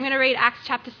going to read Acts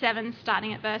chapter 7,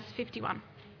 starting at verse 51.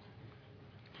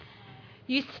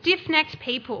 You stiff-necked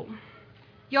people,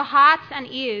 your hearts and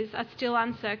ears are still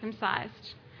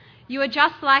uncircumcised. You are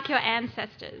just like your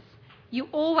ancestors. You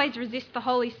always resist the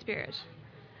Holy Spirit.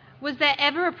 Was there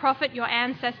ever a prophet your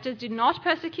ancestors did not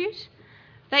persecute?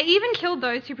 They even killed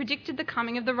those who predicted the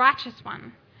coming of the righteous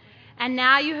one. And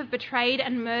now you have betrayed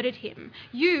and murdered him,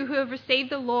 you who have received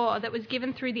the law that was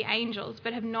given through the angels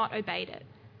but have not obeyed it.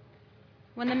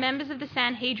 When the members of the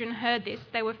Sanhedrin heard this,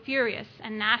 they were furious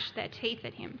and gnashed their teeth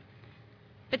at him.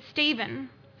 But Stephen,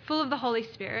 full of the Holy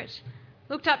Spirit,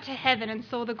 looked up to heaven and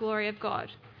saw the glory of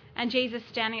God, and Jesus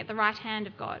standing at the right hand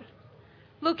of God.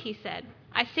 Look, he said,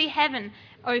 I see heaven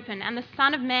open and the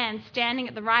Son of Man standing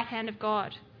at the right hand of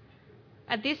God.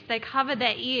 At this they covered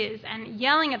their ears, and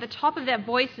yelling at the top of their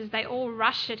voices, they all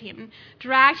rushed at him,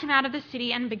 dragged him out of the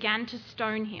city, and began to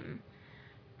stone him.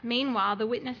 Meanwhile, the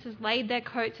witnesses laid their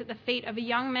coats at the feet of a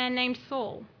young man named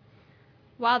Saul.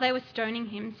 While they were stoning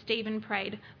him, Stephen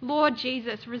prayed, Lord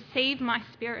Jesus, receive my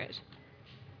spirit.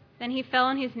 Then he fell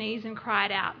on his knees and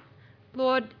cried out,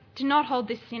 Lord, do not hold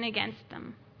this sin against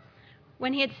them.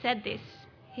 When he had said this,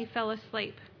 he fell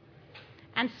asleep.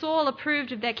 And Saul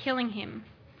approved of their killing him.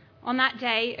 On that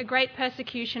day, a great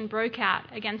persecution broke out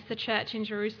against the church in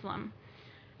Jerusalem,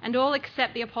 and all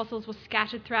except the apostles were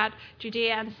scattered throughout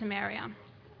Judea and Samaria.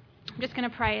 I'm just going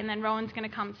to pray, and then Rowan's going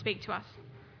to come speak to us.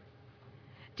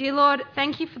 Dear Lord,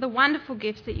 thank you for the wonderful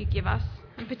gifts that you give us,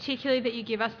 and particularly that you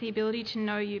give us the ability to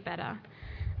know you better.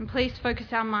 And please focus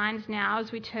our minds now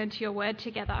as we turn to your word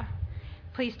together.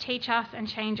 Please teach us and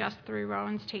change us through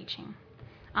Rowan's teaching.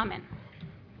 Amen.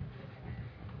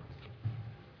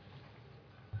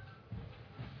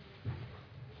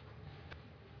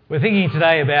 We're thinking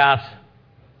today about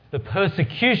the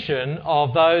persecution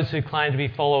of those who claim to be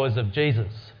followers of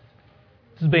Jesus.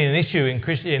 This has been an issue in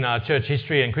church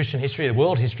history and Christian history, the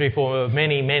world history, for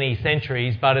many, many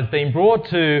centuries, but it's been brought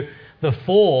to the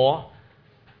fore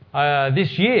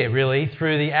this year, really,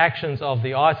 through the actions of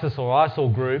the ISIS or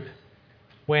ISIL group,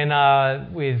 when,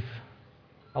 with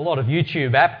a lot of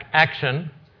YouTube action,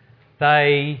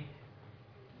 they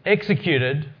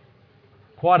executed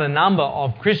quite a number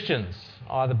of Christians,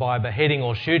 either by beheading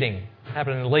or shooting. It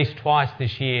happened at least twice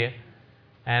this year.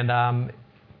 And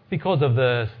because of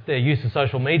their use of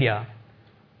social media,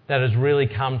 that has really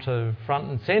come to front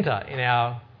and centre in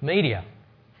our media.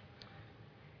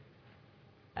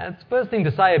 And the first thing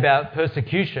to say about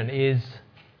persecution is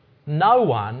no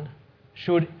one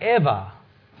should ever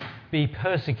be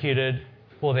persecuted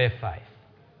for their faith.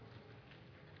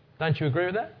 Don't you agree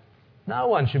with that? No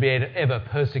one should be ever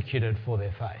persecuted for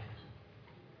their faith.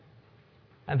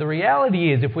 And the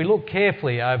reality is, if we look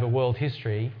carefully over world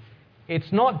history,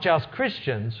 it's not just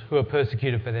Christians who are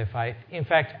persecuted for their faith. In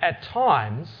fact, at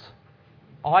times,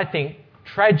 I think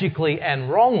tragically and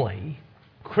wrongly,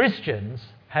 Christians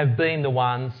have been the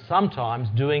ones sometimes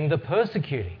doing the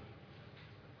persecuting.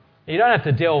 You don't have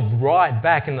to delve right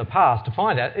back in the past to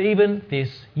find out, even this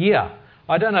year.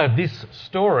 I don't know if this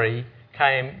story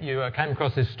came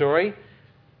across this story.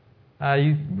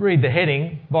 You read the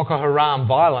heading, Boko Haram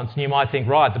violence, and you might think,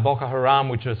 right, the Boko Haram,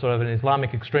 which are sort of an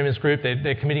Islamic extremist group,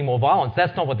 they're committing more violence.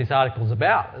 That's not what this article is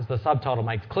about, as the subtitle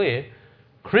makes clear.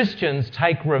 Christians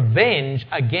take revenge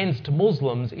against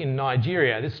Muslims in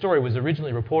Nigeria. This story was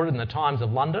originally reported in the Times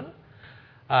of London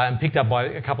and picked up by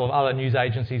a couple of other news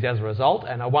agencies as a result.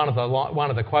 And one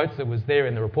of the quotes that was there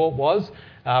in the report was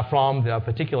from the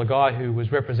particular guy who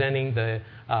was representing the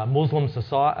Muslim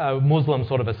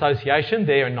sort of association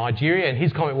there in Nigeria, and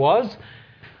his comment was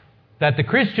that the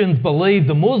Christians believed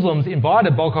the Muslims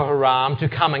invited Boko Haram to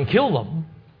come and kill them.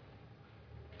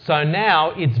 So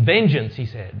now it's vengeance, he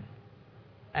said.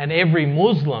 And every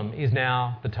Muslim is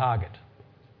now the target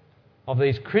of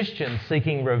these Christians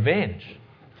seeking revenge.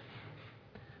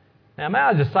 Now, may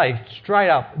I just say straight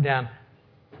up and down,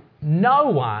 no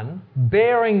one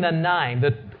bearing the name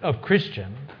of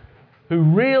Christian who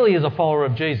really is a follower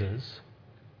of Jesus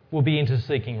will be into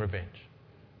seeking revenge.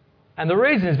 And the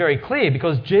reason is very clear,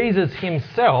 because Jesus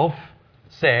himself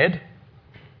said,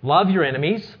 love your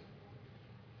enemies,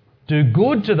 do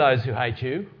good to those who hate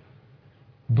you,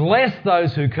 bless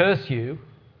those who curse you,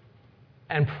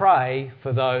 and pray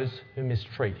for those who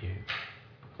mistreat you.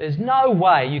 There's no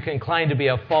way you can claim to be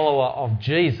a follower of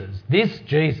Jesus, this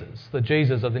Jesus, the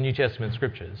Jesus of the New Testament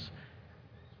Scriptures,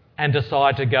 and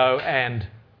decide to go and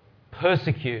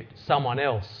persecute someone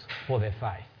else for their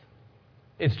faith.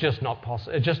 It's just not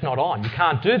possible. It's just not on. You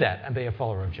can't do that and be a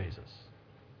follower of Jesus.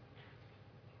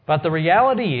 But the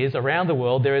reality is, around the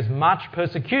world, there is much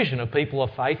persecution of people of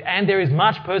faith, and there is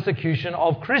much persecution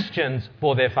of Christians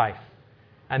for their faith.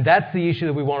 And that's the issue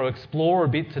that we want to explore a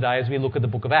bit today as we look at the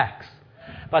book of Acts.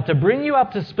 But to bring you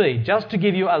up to speed, just to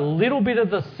give you a little bit of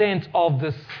the sense of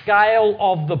the scale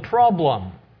of the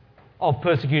problem of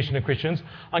persecution of Christians,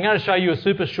 I'm going to show you a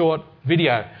super short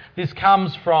video. This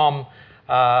comes from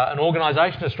an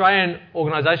Australian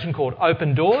organisation called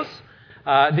Open Doors.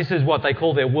 This is what they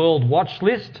call their World Watch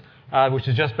List, which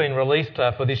has just been released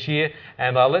for this year.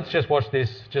 And let's just watch this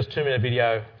just 2-minute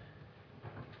video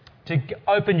to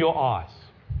open your eyes.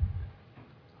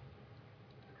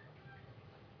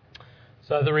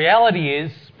 So the reality is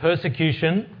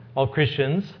persecution of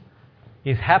Christians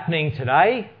is happening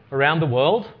today around the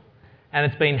world, and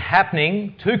it's been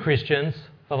happening to Christians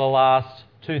for the last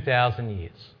 2,000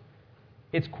 years.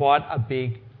 It's quite a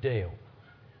big deal.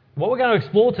 What we're going to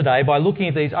explore today by looking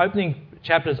at these opening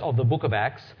chapters of the book of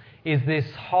Acts is this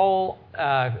whole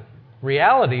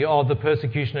reality of the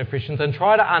persecution of Christians and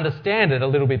try to understand it a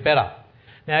little bit better.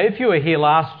 Now, if you were here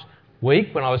last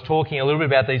week when I was talking a little bit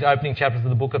about these opening chapters of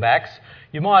the book of Acts,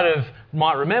 you might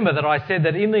remember that I said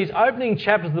that in these opening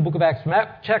chapters of the book of Acts, from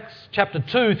chapter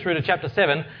 2 through to chapter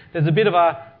 7, there's a bit of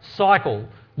a cycle.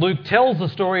 Luke tells the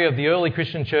story of the early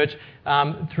Christian church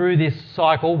through this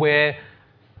cycle where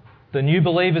the new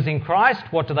believers in Christ,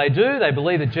 what do? They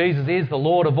believe that Jesus is the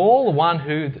Lord of all, the one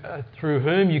through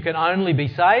whom you can only be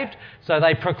saved. So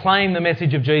they proclaim the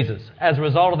message of Jesus. As a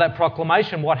result of that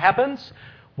proclamation, what happens?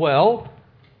 Well,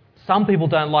 some people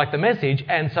don't like the message,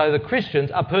 and so the Christians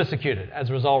are persecuted.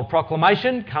 As a result of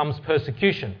proclamation comes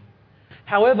persecution.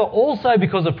 However, also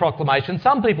because of proclamation,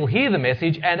 some people hear the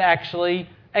message and actually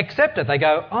accept it. They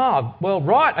go, well,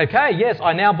 right, okay, yes,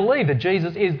 I now believe that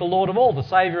Jesus is the Lord of all, the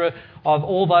Saviour of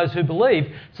all those who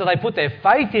believe. So they put their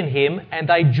faith in him and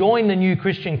they join the new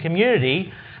Christian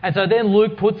community. And so then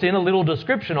Luke puts in a little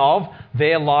description of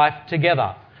their life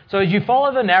together. So as you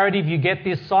follow the narrative, you get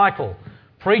this cycle.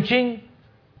 Preaching,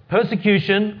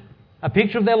 persecution, a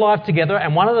picture of their life together,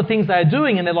 and one of the things they are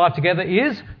doing in their life together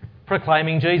is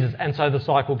proclaiming Jesus, and so the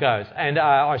cycle goes. And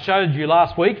I showed you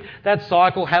last week that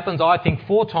cycle happens, I think,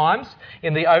 4 times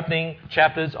in the opening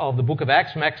chapters of the book of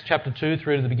Acts, from Acts chapter 2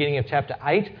 through to the beginning of chapter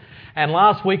 8. And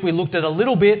last week we looked at a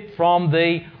little bit from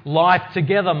the life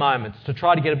together moments to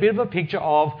try to get a bit of a picture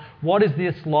of what is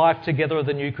this life together of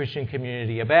the new Christian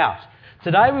community about.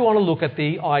 Today we want to look at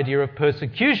the idea of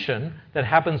persecution that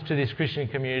happens to this Christian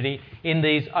community in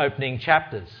these opening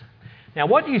chapters. Now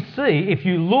what you see, if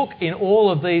you look in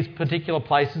all of these particular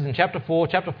places, in chapter 4,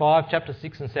 chapter 5, chapter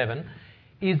 6 and 7,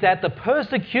 is that the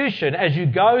persecution, as you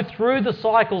go through the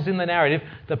cycles in the narrative,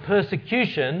 the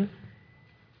persecution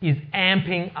is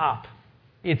amping up.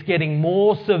 It's getting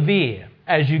more severe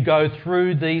as you go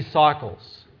through these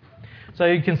cycles. So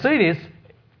you can see this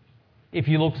if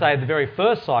you look, say, at the very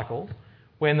first cycle,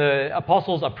 when the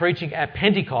apostles are preaching at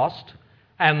Pentecost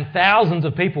and thousands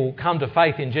of people come to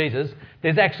faith in Jesus,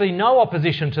 there's actually no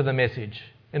opposition to the message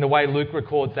in the way Luke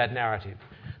records that narrative.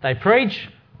 They preach,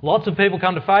 lots of people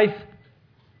come to faith,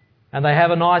 and they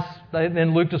have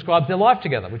then Luke describes their life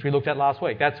together, which we looked at last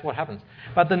week. That's what happens.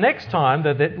 But the next time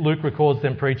that Luke records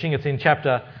them preaching, it's in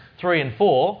chapter 3 and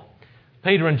 4.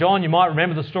 Peter and John, you might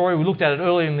remember the story, we looked at it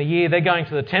earlier in the year. They're going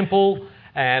to the temple,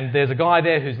 and there's a guy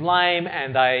there who's lame,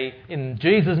 and in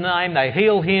Jesus' name, they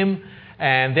heal him,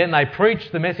 and then they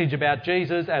preach the message about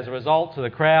Jesus as a result to the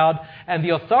crowd, and the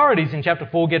authorities in chapter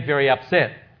 4 get very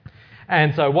upset.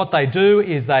 And so what they do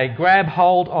is they grab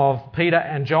hold of Peter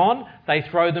and John, they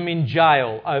throw them in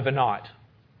jail overnight.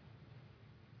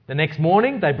 The next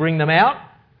morning, they bring them out,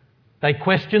 they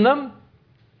question them,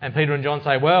 and Peter and John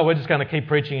say, well, we're just going to keep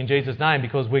preaching in Jesus' name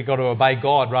because we've got to obey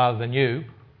God rather than you.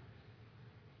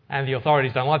 And the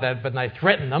authorities don't like that, but they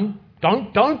threaten them.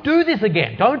 Don't do this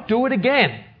again. Don't do it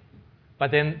again.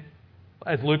 But then,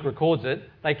 as Luke records it,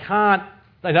 they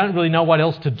don't really know what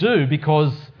else to do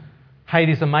because, hey,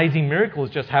 this amazing miracle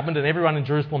has just happened and everyone in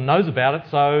Jerusalem knows about it,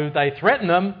 so they threaten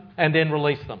them and then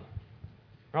release them.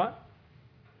 Right?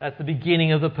 That's the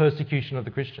beginning of the persecution of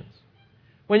the Christians.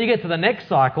 When you get to the next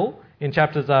cycle, in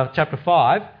chapter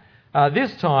 5,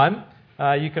 this time,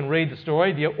 you can read the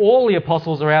story. All the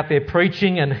apostles are out there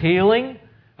preaching and healing,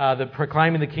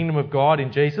 proclaiming the kingdom of God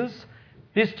in Jesus.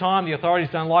 This time the authorities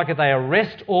don't like it. They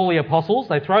arrest all the apostles.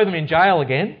 They throw them in jail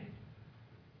again.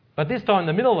 But this time in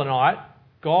the middle of the night,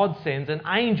 God sends an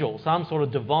angel, some sort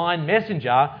of divine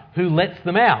messenger, who lets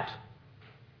them out.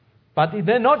 But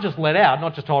they're not just let out,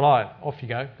 not just told, off you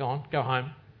go, go on, go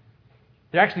home.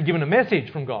 They're actually given a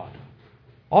message from God.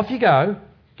 Off you go,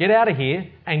 get out of here,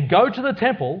 and go to the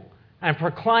temple and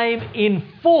proclaim in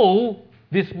full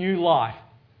this new life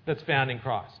that's found in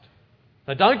Christ.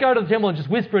 So don't go to the temple and just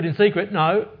whisper it in secret.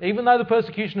 No, even though the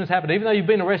persecution has happened, even though you've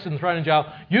been arrested and thrown in jail,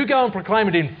 you go and proclaim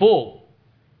it in full.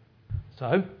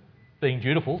 So, being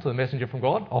dutiful to the messenger from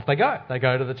God, off they go. They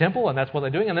go to the temple, and that's what they're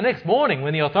doing. And the next morning,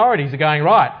 when the authorities are going,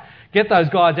 right, get those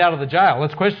guys out of the jail,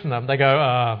 let's question them, they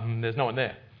go, there's no one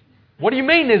there. What do you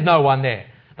mean there's no one there?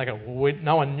 They go, well,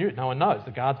 no one knows.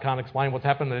 The guards can't explain what's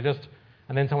happened.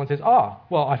 And then someone says,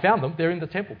 well, I found them. They're in the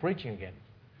temple preaching again.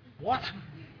 What?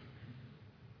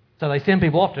 So they send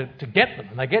people off to get them,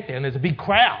 and they get there, and there's a big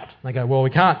crowd. And they go, well,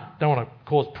 we don't want to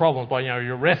cause problems by,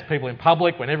 you arrest people in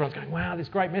public when everyone's going, wow, this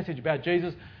great message about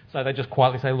Jesus. So they just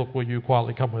quietly say, look, will you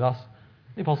quietly come with us?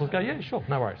 The apostles go, yeah, sure,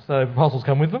 no worries. So the apostles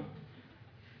come with them.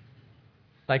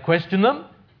 They question them.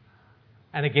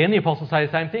 And again, the apostles say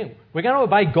the same thing. We're going to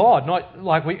obey God,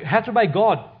 we have to obey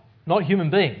God, not human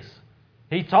beings.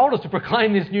 He told us to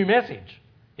proclaim this new message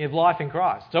of life in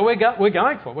Christ. So we're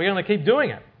going for it. We're going to keep doing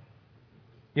it.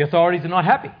 The authorities are not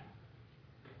happy.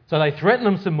 So they threaten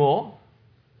them some more.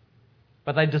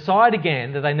 But they decide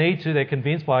again that they're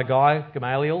convinced by a guy,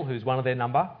 Gamaliel, who's one of their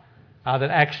number, that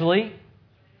actually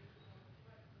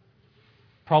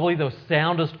probably the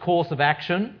soundest course of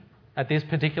action at this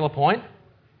particular point,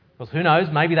 because who knows,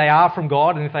 maybe they are from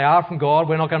God, and if they are from God,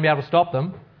 we're not going to be able to stop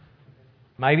them.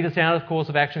 Maybe the soundest course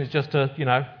of action is just to,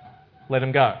 let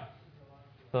them go.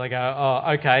 So they go,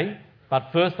 oh, okay, but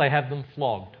first they have them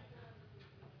flogged.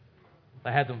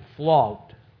 They had them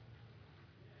flogged,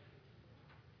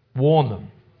 warn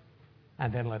them,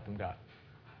 and then let them go.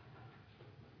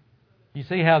 You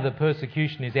see how the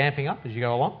persecution is amping up as you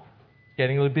go along?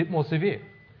 Getting a little bit more severe.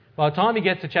 By the time you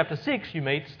get to chapter 6, you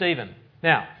meet Stephen.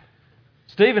 Now,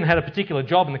 Stephen had a particular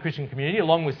job in the Christian community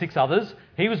along with 6 others.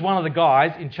 He was one of the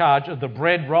guys in charge of the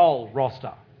bread roll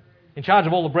roster. In charge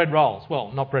of all the bread rolls.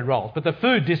 Well, not bread rolls, but the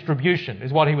food distribution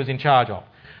is what he was in charge of.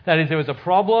 That is, there was a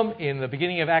problem in the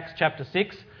beginning of Acts chapter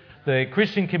 6. The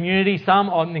Christian community, some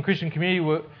in the Christian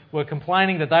community were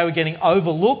complaining that they were getting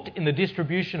overlooked in the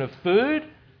distribution of food.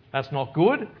 That's not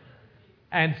good.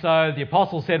 And so the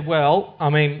apostles said,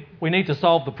 we need to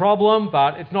solve the problem,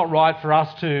 but it's not right for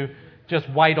us to just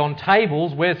wait on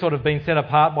tables. We're sort of been set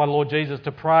apart by the Lord Jesus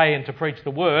to pray and to preach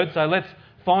the word. So let's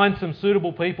find some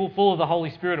suitable people full of the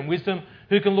Holy Spirit and wisdom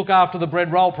who can look after the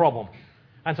bread roll problem.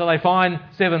 And so they find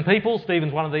 7 people.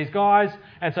 Stephen's one of these guys.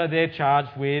 And so they're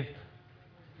charged with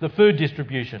the food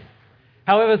distribution.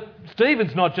 However,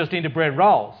 Stephen's not just into bread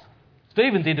rolls.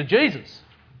 Stephen's into Jesus.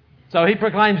 So he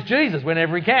proclaims Jesus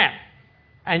whenever he can.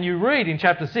 And you read in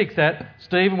chapter 6 that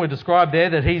Stephen, we're described there,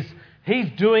 that he's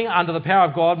doing under the power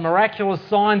of God miraculous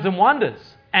signs and wonders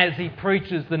as he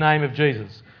preaches the name of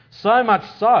Jesus. So much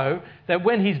so that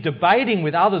when he's debating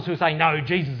with others who say, no,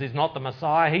 Jesus is not the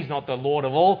Messiah, he's not the Lord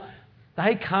of all,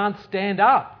 they can't stand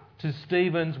up to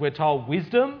Stephen's, we're told,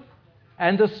 wisdom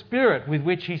and the spirit with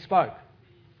which he spoke.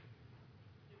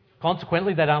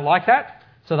 Consequently, they don't like that,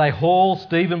 so they haul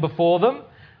Stephen before them.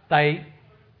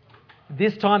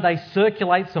 This time they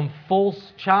circulate some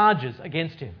false charges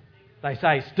against him. They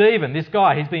say, Stephen, this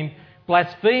guy, he's been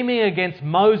blaspheming against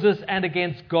Moses and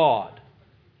against God.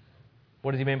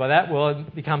 What does he mean by that? Well,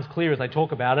 it becomes clear as they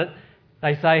talk about it.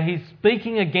 They say he's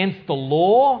speaking against the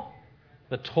law,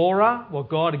 the Torah, what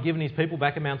God had given his people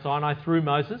back at Mount Sinai through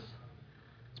Moses.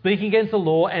 Speaking against the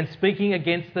law and speaking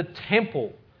against the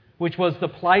temple, which was the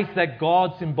place that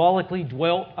God symbolically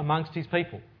dwelt amongst his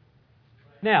people.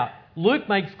 Now, Luke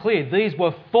makes clear these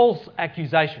were false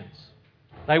accusations.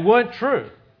 They weren't true.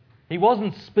 He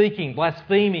wasn't speaking,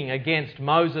 blaspheming against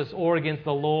Moses or against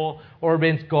the law or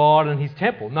against God and his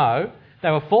temple. No,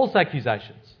 they were false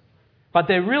accusations. But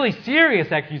they're really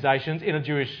serious accusations in a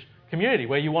Jewish community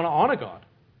where you want to honour God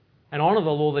and honour the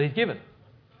law that he's given.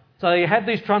 So they had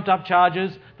these trumped up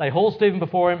charges. They haul Stephen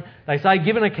before him. They say,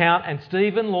 give an account, and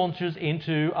Stephen launches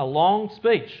into a long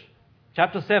speech.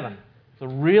 Chapter 7. It's a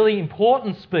really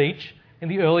important speech in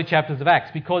the early chapters of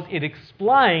Acts because it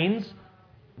explains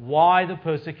why the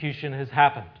persecution has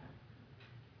happened.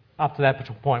 Up to that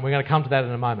point. We're going to come to that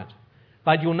in a moment.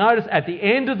 But you'll notice at the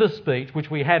end of the speech,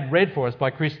 which we had read for us by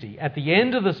Christy, at the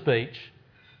end of the speech,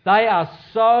 they are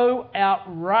so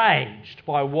outraged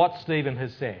by what Stephen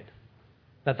has said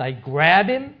that they grab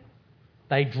him,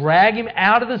 they drag him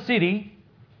out of the city,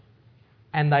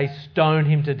 and they stone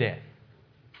him to death.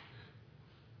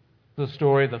 The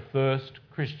story of the first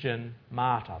Christian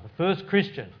martyr, the first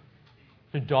Christian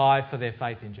to die for their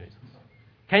faith in Jesus.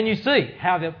 Can you see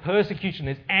how the persecution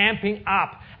is amping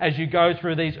up as you go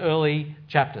through these early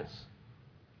chapters?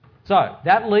 So,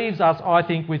 that leaves us, I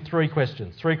think, with 3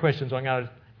 questions. 3 questions I'm going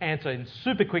to answer in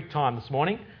super quick time this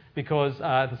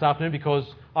afternoon, because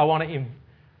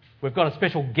we've got a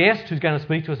special guest who's going to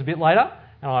speak to us a bit later,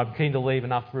 and I'm keen to leave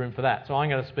enough room for that. So I'm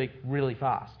going to speak really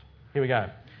fast. Here we go.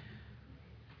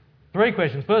 3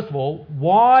 questions. First of all,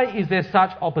 why is there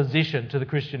such opposition to the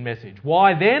Christian message?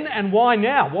 Why then and why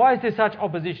now? Why is there such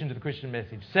opposition to the Christian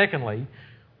message? Secondly,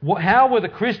 how were the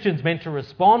Christians meant to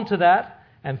respond to that?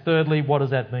 And thirdly, what does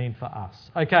that mean for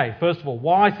us? Okay, first of all,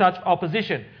 why such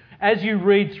opposition? As you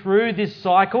read through this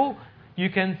cycle, you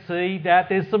can see that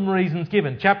there's some reasons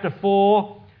given. Chapter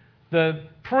 4, the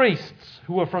priests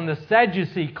who were from the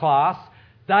Sadducee class,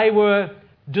 they were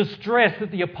distressed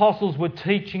that the apostles were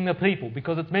teaching the people,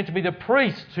 because it's meant to be the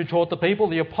priests who taught the people,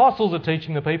 the apostles are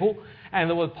teaching the people, and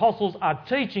the apostles are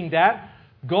teaching that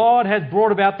God has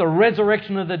brought about the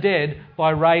resurrection of the dead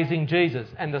by raising Jesus.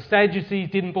 And the Sadducees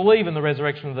didn't believe in the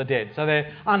resurrection of the dead, so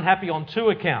they're unhappy on 2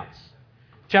 accounts.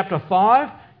 Chapter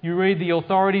 5, you read the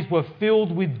authorities were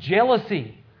filled with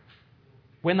jealousy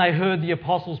when they heard the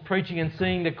apostles preaching and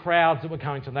seeing the crowds that were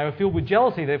coming to them. They were filled with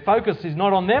jealousy. Their focus is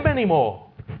not on them anymore.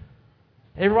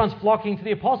 Everyone's flocking to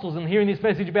the apostles and hearing this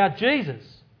message about Jesus.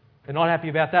 They're not happy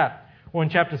about that. Or in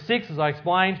chapter 6, as I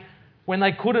explained, when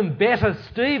they couldn't better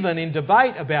Stephen in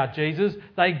debate about Jesus,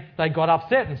 they got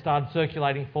upset and started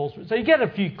circulating false. So you get a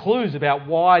few clues about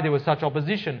why there was such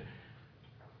opposition.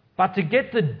 But to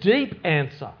get the deep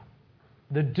answer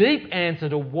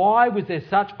to why was there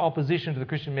such opposition to the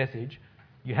Christian message,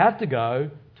 you have to go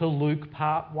to Luke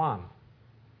part 1,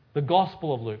 the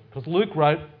Gospel of Luke. Because Luke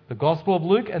wrote the Gospel of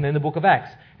Luke and then the book of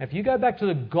Acts. If you go back to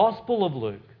the Gospel of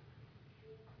Luke,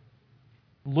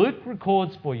 Luke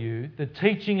records for you the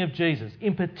teaching of Jesus.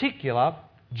 In particular,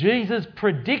 Jesus'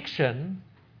 prediction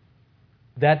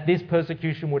that this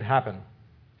persecution would happen.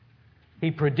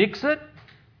 He predicts it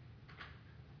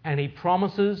and he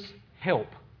promises help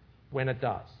when it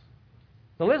does.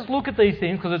 So let's look at these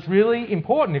things because it's really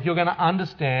important if you're going to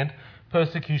understand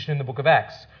persecution in the book of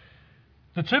Acts.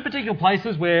 The 2 particular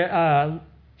places where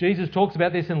Jesus talks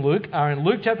about this in Luke are in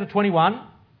Luke chapter 21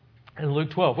 and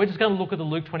Luke 12. We're just going to look at the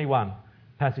Luke 21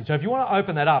 passage. So if you want to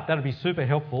open that up, that would be super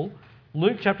helpful.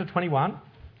 Luke chapter 21,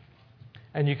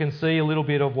 and you can see a little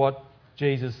bit of what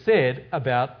Jesus said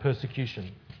about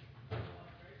persecution.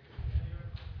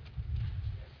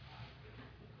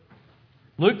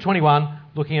 Luke 21,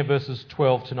 looking at verses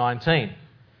 12 to 19.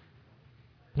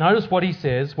 Notice what he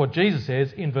says, what Jesus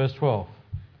says in verse 12.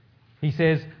 He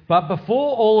says, "But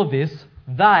before all of this,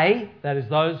 they," that is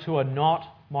those who are not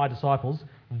my disciples,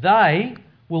 "they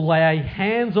will lay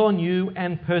hands on you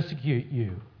and persecute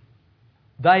you.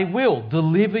 They will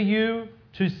deliver you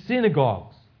to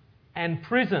synagogues and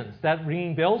prisons." That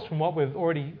ringing bells from what we've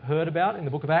already heard about in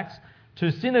the book of Acts.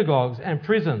 "To synagogues and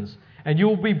prisons. And you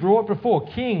will be brought before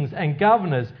kings and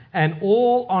governors, and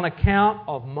all on account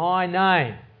of my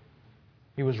name."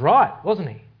 He was right, wasn't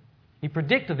he? He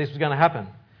predicted this was going to happen.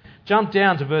 Jump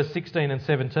down to verse 16 and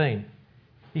 17.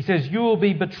 He says, "You will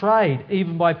be betrayed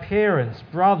even by parents,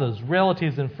 brothers,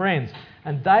 relatives and friends,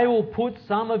 and they will put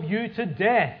some of you to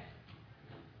death."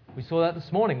 We saw that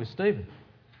this morning with Stephen.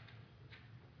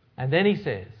 And then he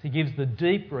says, he gives the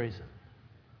deep reason.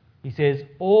 He says,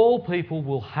 "All people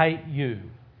will hate you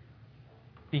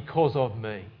because of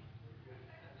me."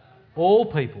 All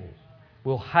people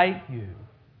will hate you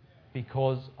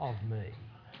because of me.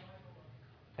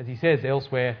 As he says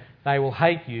elsewhere, they will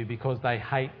hate you because they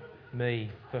hate me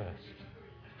first.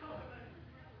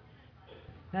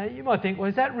 Now you might think, well,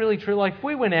 is that really true? Like if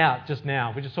we went out just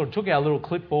now, we just sort of took our little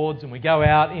clipboards and we go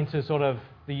out into sort of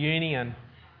the uni and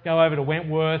go over to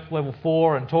Wentworth, level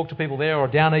 4, and talk to people there, or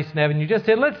down Eastern Avenue, you just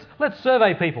said, let's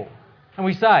survey people. And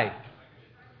we say,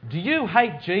 do you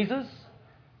hate Jesus?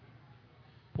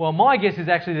 Well, my guess is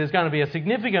actually there's going to be a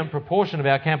significant proportion of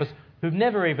our campus who've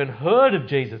never even heard of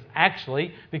Jesus,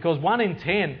 actually, because 1 in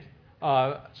 10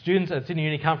 students at Sydney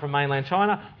Uni come from mainland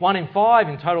China, 1 in 5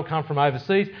 in total come from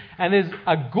overseas, and there's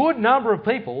a good number of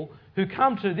people who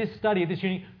come to this study at this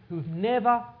uni who've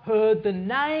never heard the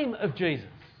name of Jesus.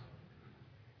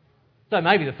 So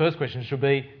maybe the first question should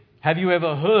be, have you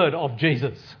ever heard of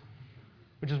Jesus?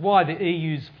 Which is why the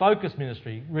EU's focus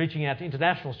ministry, reaching out to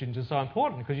international students, is so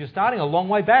important, because you're starting a long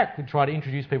way back to try to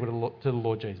introduce people to the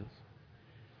Lord Jesus.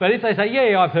 But if they say,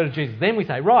 yeah, I've heard of Jesus, then we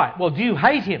say, right, well, do you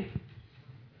hate him?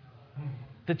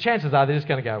 The chances are they're just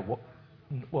going to go,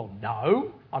 well,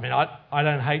 no. I mean, I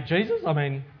don't hate Jesus. I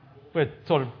mean,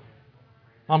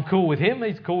 I'm cool with him.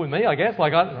 He's cool with me, I guess.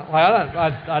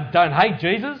 I don't hate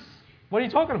Jesus. What are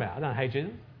you talking about? I don't hate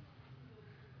Jesus.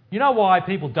 You know why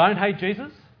people don't hate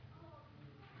Jesus?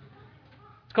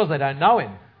 It's because they don't know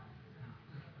him.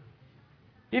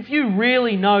 If you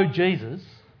really know Jesus,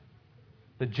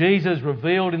 the Jesus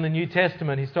revealed in the New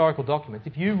Testament historical documents,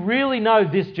 if you really know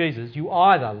this Jesus, you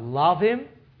either love him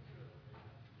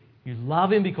You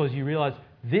love him because you realise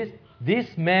this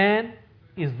man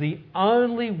is the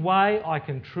only way I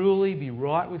can truly be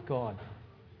right with God.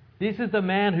 This is the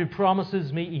man who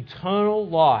promises me eternal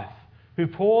life, who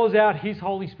pours out his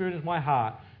Holy Spirit into my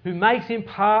heart, who makes him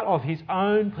part of his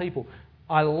own people.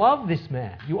 I love this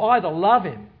man. You either love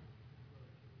him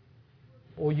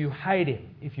or you hate him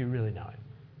if you really know him.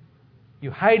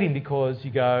 You hate him because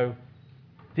you go,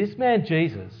 this man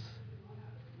Jesus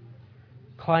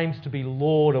claims to be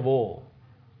Lord of all.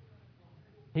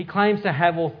 He claims to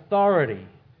have authority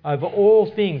over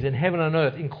all things in heaven and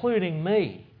earth, including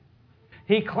me.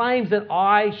 He claims that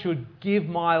I should give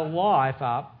my life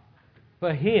up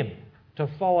for him, to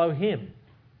follow him.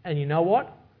 And you know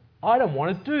what? I don't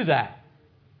want to do that.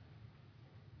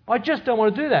 I just don't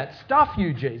want to do that. Stuff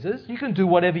you, Jesus. You can do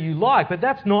whatever you like, but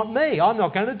that's not me. I'm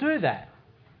not going to do that.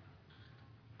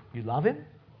 You love him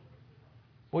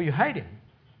or you hate him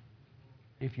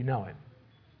if you know him.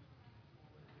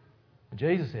 And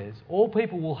Jesus says, all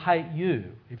people will hate you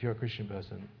if you're a Christian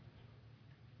person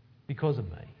because of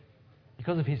me,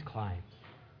 because of his claims.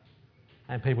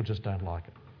 And people just don't like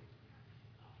it.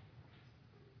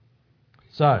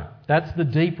 So, that's the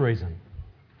deep reason.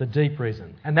 The deep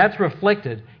reason. And that's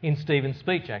reflected in Stephen's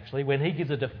speech, actually, when he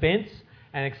gives a defence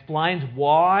and explains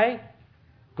why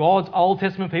God's Old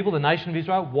Testament people, the nation of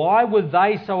Israel, why were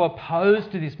they so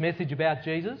opposed to this message about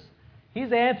Jesus?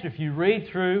 His answer, if you read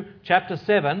through chapter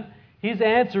 7, his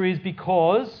answer is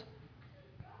because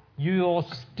you're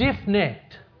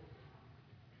stiff-necked.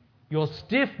 You're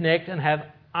stiff-necked and have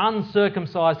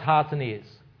uncircumcised hearts and ears.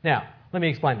 Now, let me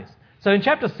explain this. So in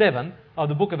chapter 7 of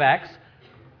the book of Acts,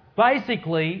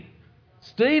 basically,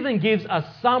 Stephen gives a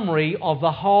summary of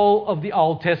the whole of the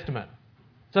Old Testament.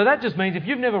 So that just means if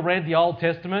you've never read the Old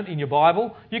Testament in your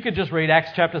Bible, you could just read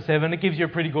Acts chapter 7. It gives you a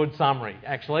pretty good summary,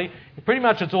 actually. Pretty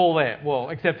much it's all there. Well,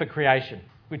 except for creation,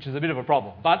 which is a bit of a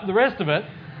problem. But the rest of it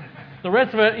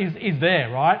is there,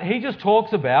 right? He just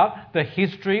talks about the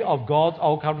history of God's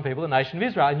Old Covenant people, the nation of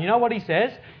Israel. And you know what he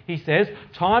says? He says,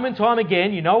 time and time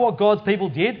again, you know what God's people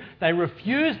did? They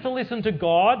refused to listen to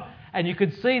God, and you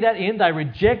could see that they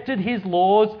rejected his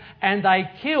laws, and they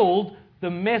killed the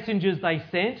messengers they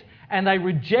sent, and they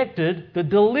rejected the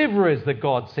deliverers that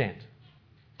God sent.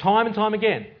 Time and time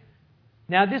again.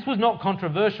 Now, this was not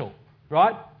controversial,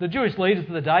 right? The Jewish leaders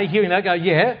of the day, hearing that, go,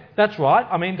 yeah, that's right.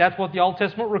 I mean, that's what the Old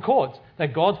Testament records,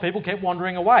 that God's people kept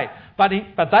wandering away. But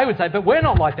they would say, but we're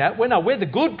not like that. We're the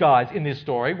good guys in this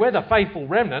story. We're the faithful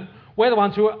remnant. We're the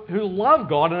ones who love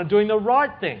God and are doing the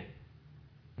right thing.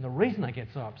 And the reason they get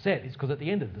so upset is because at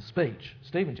the end of the speech,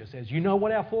 Stephen just says, you know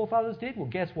what our forefathers did? Well,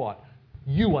 guess what?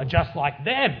 You are just like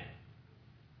them.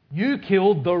 You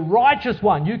killed the righteous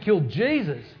one. You killed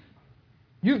Jesus.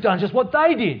 You've done just what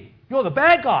they did. You're the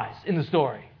bad guys in the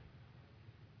story.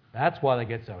 That's why they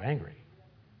get so angry.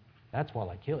 That's why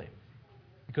they kill him.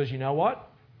 Because you know what?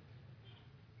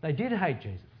 They did hate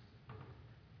Jesus.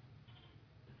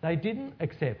 They didn't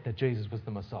accept that Jesus was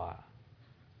the Messiah.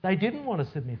 They didn't want to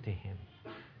submit to him.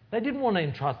 They didn't want to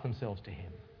entrust themselves to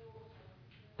him.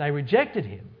 They rejected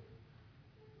him.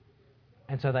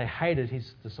 And so they hated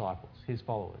his disciples, his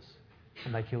followers,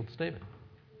 and they killed Stephen.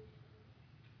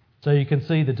 So you can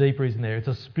see the deep reason there. It's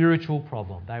a spiritual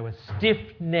problem. They were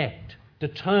stiff-necked,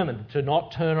 determined to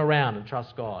not turn around and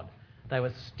trust God. They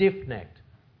were stiff-necked,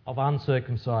 of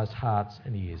uncircumcised hearts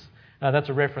and ears. Now that's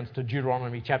a reference to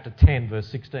Deuteronomy chapter 10, verse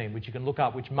 16, which you can look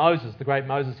up, which Moses, the great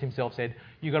Moses himself, said,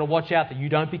 you've got to watch out that you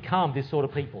don't become this sort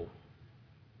of people.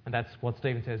 And that's what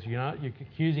Stephen says. You know, you're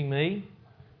accusing me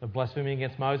of blaspheming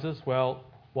against Moses. Well,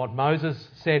 what Moses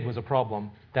said was a problem.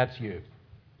 That's you.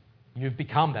 You've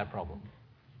become that problem.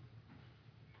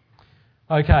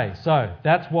 Okay, so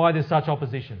that's why there's such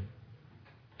opposition.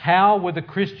 How were the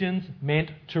Christians meant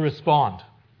to respond?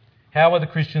 How were the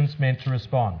Christians meant to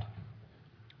respond?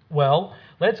 Well,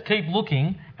 let's keep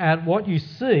looking at what you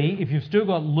see. If you've still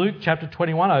got Luke chapter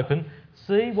 21 open,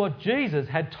 see what Jesus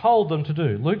had told them to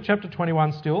do. Luke chapter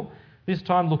 21 still, this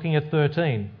time looking at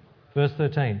 13, verse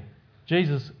 13.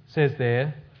 Jesus says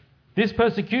there, this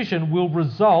persecution will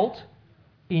result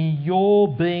in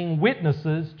your being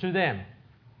witnesses to them.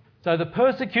 So the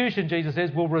persecution, Jesus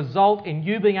says, will result in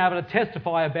you being able to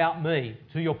testify about me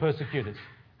to your persecutors.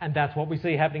 And that's what we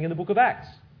see happening in the book of Acts.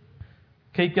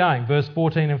 Keep going, verse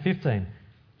 14 and 15.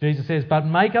 Jesus says, but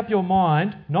make up your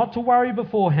mind not to worry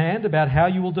beforehand about how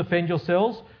you will defend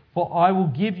yourselves, for I will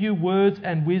give you words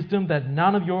and wisdom that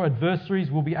none of your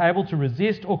adversaries will be able to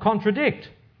resist or contradict.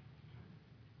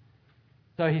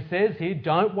 So he says here,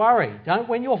 don't worry.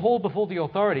 When you're hauled before the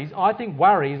authorities, I think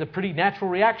worry is a pretty natural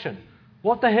reaction.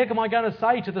 What the heck am I going to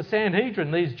say to the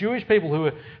Sanhedrin, these Jewish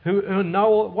people who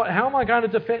know, how am I going to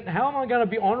defend, how am I going to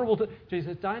be honourable to...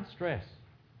 Jesus, don't stress.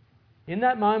 In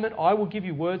that moment, I will give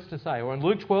you words to say. Or in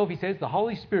Luke 12, he says, the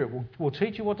Holy Spirit will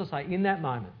teach you what to say in that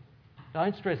moment.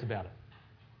 Don't stress about it.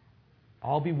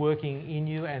 I'll be working in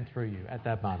you and through you at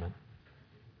that moment.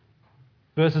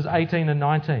 Verses 18 and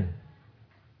 19,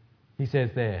 he says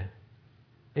there,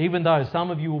 even though some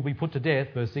of you will be put to death,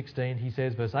 verse 16, he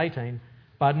says, verse 18,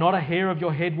 but not a hair of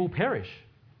your head will perish.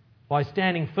 By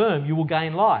standing firm, you will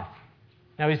gain life.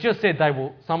 Now, he's just said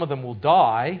some of them will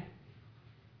die,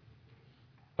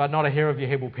 but not a hair of your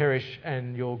head will perish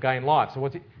and you'll gain life.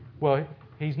 So well,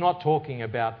 he's not talking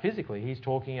about physically, he's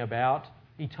talking about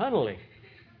eternally.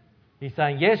 He's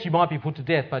saying, yes, you might be put to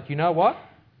death, but you know what?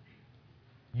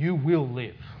 You will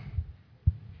live,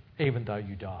 even though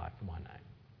you die for my name.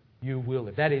 You will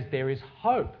live. That is, there is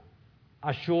hope,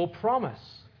 a sure promise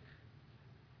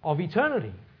of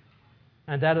eternity.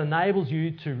 And that enables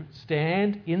you to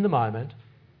stand in the moment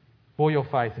for your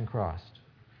faith in Christ.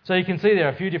 So you can see there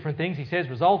are a few different things. He says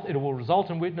it will result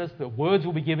in witness, the words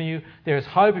will be given you, there is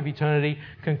hope of eternity.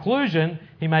 Conclusion,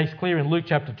 he makes clear in Luke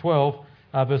chapter 12,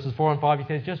 verses 4 and 5, he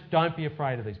says, just don't be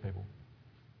afraid of these people.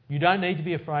 You don't need to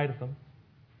be afraid of them,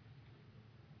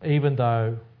 even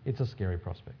though it's a scary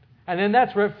prospect. And then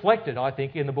that's reflected, I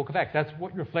think, in the book of Acts. That's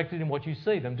what reflected in what you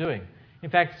see them doing. In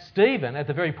fact, Stephen, at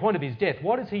the very point of his death,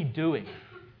 what is he doing?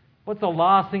 What's the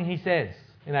last thing he says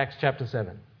in Acts chapter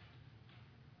 7?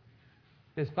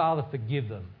 He says, Father, forgive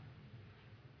them.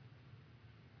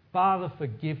 Father,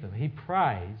 forgive them. He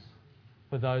prays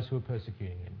for those who are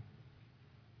persecuting him.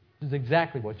 This is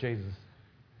exactly what Jesus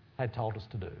had told us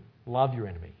to do. Love your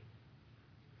enemy.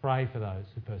 Pray for those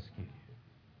who persecute you.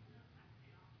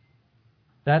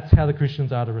 That's how the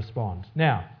Christians are to respond.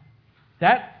 Now,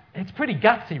 it's pretty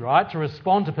gutsy, right, to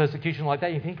respond to persecution like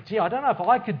that. You think, gee, I don't know if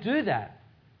I could do that.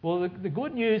 Well, the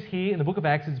good news here in the book of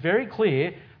Acts is very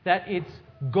clear that it's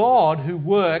God who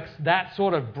works that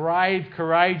sort of brave,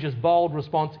 courageous, bold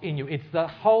response in you. It's the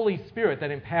Holy Spirit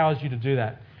that empowers you to do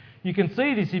that. You can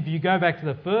see this if you go back to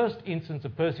the first instance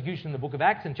of persecution in the book of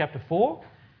Acts in chapter 4.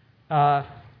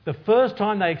 The first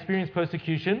time they experienced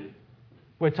persecution,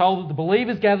 we're told that the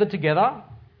believers gathered together,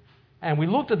 and we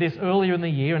looked at this earlier in the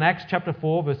year in Acts chapter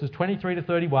 4, verses 23 to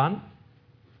 31,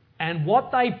 and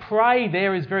what they pray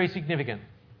there is very significant.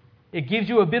 It gives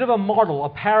you a bit of a model, a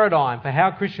paradigm for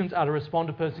how Christians are to respond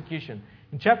to persecution.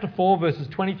 In chapter 4, verses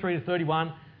 23 to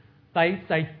 31,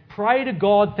 they pray to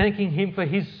God, thanking him for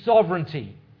his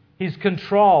sovereignty, his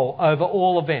control over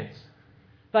all events.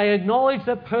 They acknowledge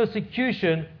that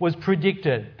persecution was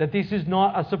predicted, that this is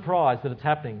not a surprise that it's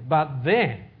happening. But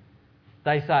then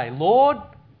they say, Lord,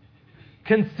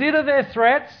 consider their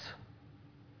threats.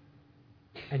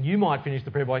 And you might finish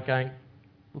the prayer by going,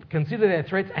 consider their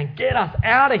threats and get us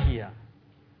out of here.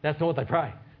 That's not what they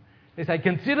pray. They say,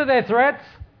 consider their threats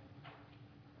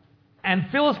and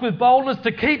fill us with boldness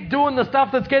to keep doing the stuff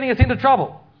that's getting us into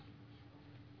trouble.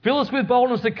 Fill us with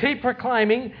boldness to keep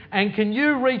proclaiming, and can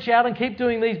you reach out and keep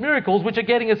doing these miracles which are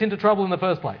getting us into trouble in the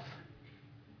first place?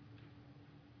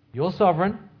 You're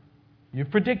sovereign. You've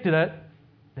predicted it.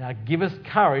 Now give us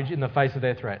courage in the face of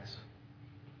their threats.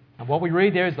 And what we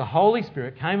read there is the Holy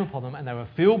Spirit came upon them and they were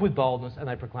filled with boldness and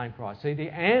they proclaimed Christ. See, the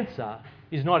answer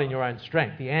is not in your own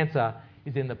strength. The answer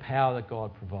is in the power that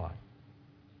God provides.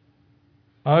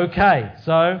 Okay,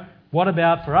 so what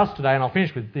about for us today? And I'll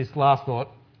finish with this last thought.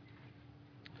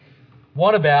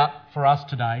 What about for us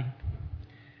today?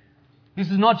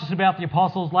 This is not just about the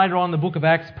apostles. Later on in the book of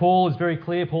Acts, Paul is very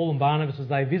clear, Paul and Barnabas, as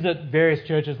they visit various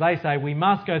churches, they say we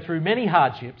must go through many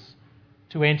hardships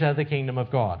to enter the kingdom of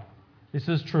God. This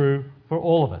is true for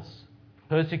all of us.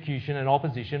 Persecution and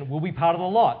opposition will be part of the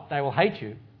lot. They will hate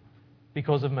you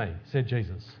because of me, said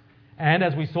Jesus. And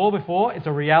as we saw before, it's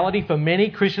a reality for many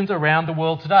Christians around the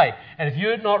world today. And if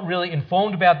you're not really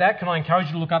informed about that, can I encourage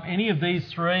you to look up any of these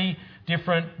three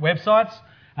different websites,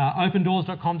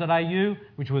 opendoors.com.au,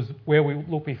 which was where we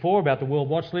looked before about the World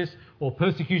Watch List, or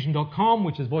persecution.com,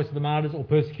 which is Voice of the Martyrs, or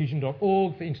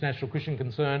persecution.org for International Christian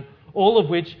Concern, all of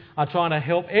which are trying to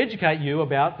help educate you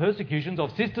about persecutions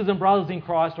of sisters and brothers in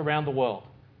Christ around the world.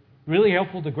 Really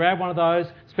helpful to grab one of those,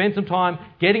 spend some time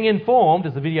getting informed,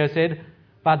 as the video said,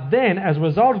 but then, as a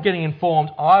result of getting informed,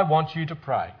 I want you to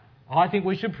pray. I think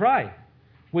we should pray.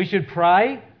 We should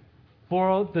pray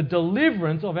for the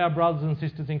deliverance of our brothers and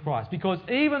sisters in Christ. Because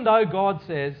even though God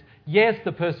says, yes,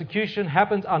 the persecution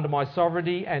happens under my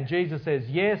sovereignty, and Jesus says,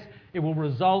 yes, it will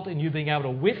result in you being able to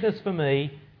witness for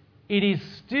me, it is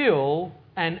still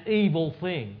an evil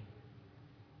thing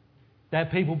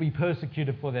that people be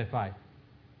persecuted for their faith.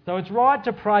 So it's right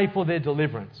to pray for their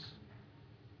deliverance.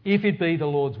 if it be the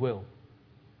Lord's will.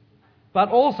 But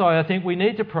also, I think we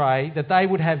need to pray that they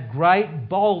would have great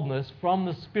boldness from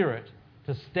the Spirit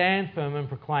to stand firm and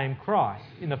proclaim Christ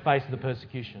in the face of the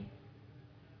persecution.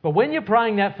 But when you're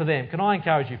praying that for them, can I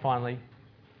encourage you finally,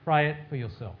 pray it for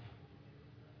yourself.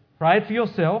 Pray it for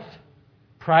yourself.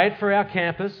 Pray it for our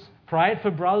campus. Pray it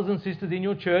for brothers and sisters in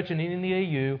your church and in the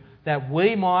EU, that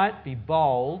we might be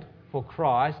bold for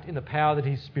Christ in the power that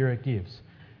His Spirit gives.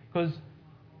 Because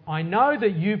I know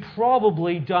that you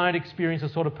probably don't experience the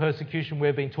sort of persecution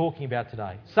we've been talking about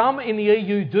today. Some in the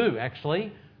EU do,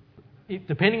 actually.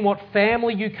 Depending what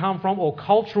family you come from or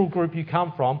cultural group you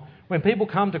come from, when people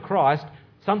come to Christ,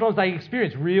 sometimes they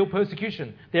experience real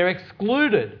persecution. They're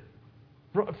excluded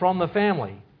from the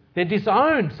family. They're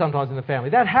disowned sometimes in the family.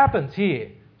 That happens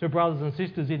here to brothers and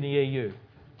sisters in the EU.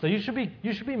 So you should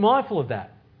be mindful of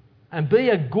that. And be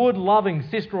a good, loving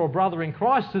sister or brother in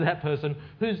Christ to that person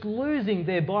who's losing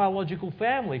their biological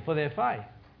family for their faith.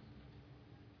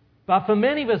 But for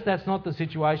many of us, that's not the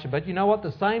situation. But you know what?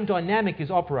 The same dynamic is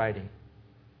operating.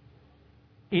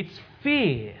 It's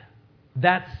fear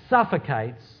that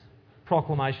suffocates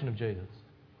proclamation of Jesus.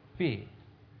 Fear.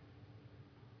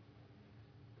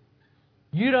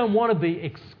 You don't want to be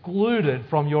excluded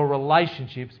from your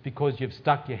relationships because you've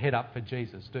stuck your head up for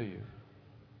Jesus, do you?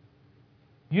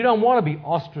 You don't want to be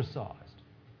ostracised.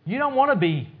 You don't want to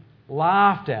be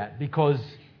laughed at because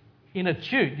in a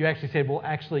tute you actually said, well,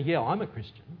 actually, yeah, I'm a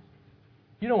Christian.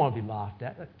 You don't want to be laughed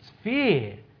at. It's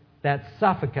fear that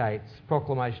suffocates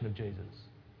proclamation of Jesus.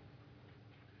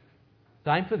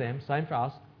 Same for them, same for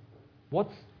us.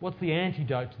 What's the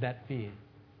antidote to that fear?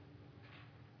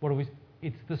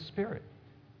 It's the Spirit.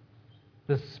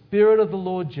 The Spirit of the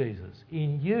Lord Jesus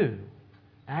in you,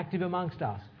 active amongst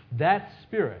us. That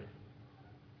Spirit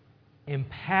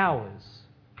empowers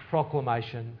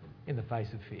proclamation in the face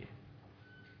of fear.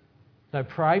 So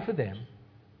pray for them.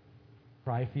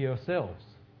 Pray for yourselves.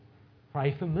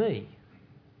 Pray for me.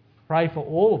 Pray for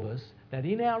all of us that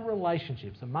in our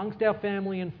relationships amongst our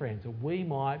family and friends that we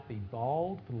might be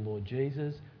bold for the Lord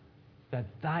Jesus, that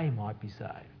they might be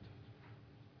saved.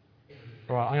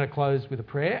 All right, I'm going to close with a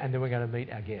prayer and then we're going to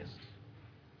meet our guests.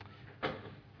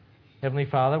 Heavenly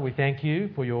Father, we thank you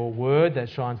for your word that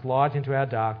shines light into our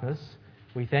darkness.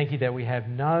 We thank you that we have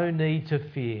no need to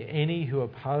fear any who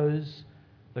oppose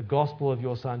the gospel of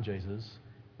your Son Jesus.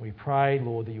 We pray,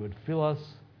 Lord, that you would fill us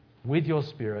with your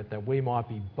Spirit that we might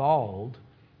be bold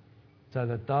so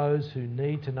that those who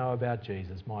need to know about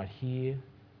Jesus might hear,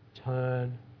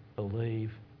 turn,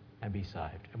 believe and be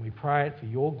saved. And we pray it for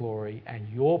your glory and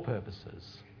your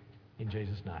purposes. In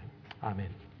Jesus' name, amen.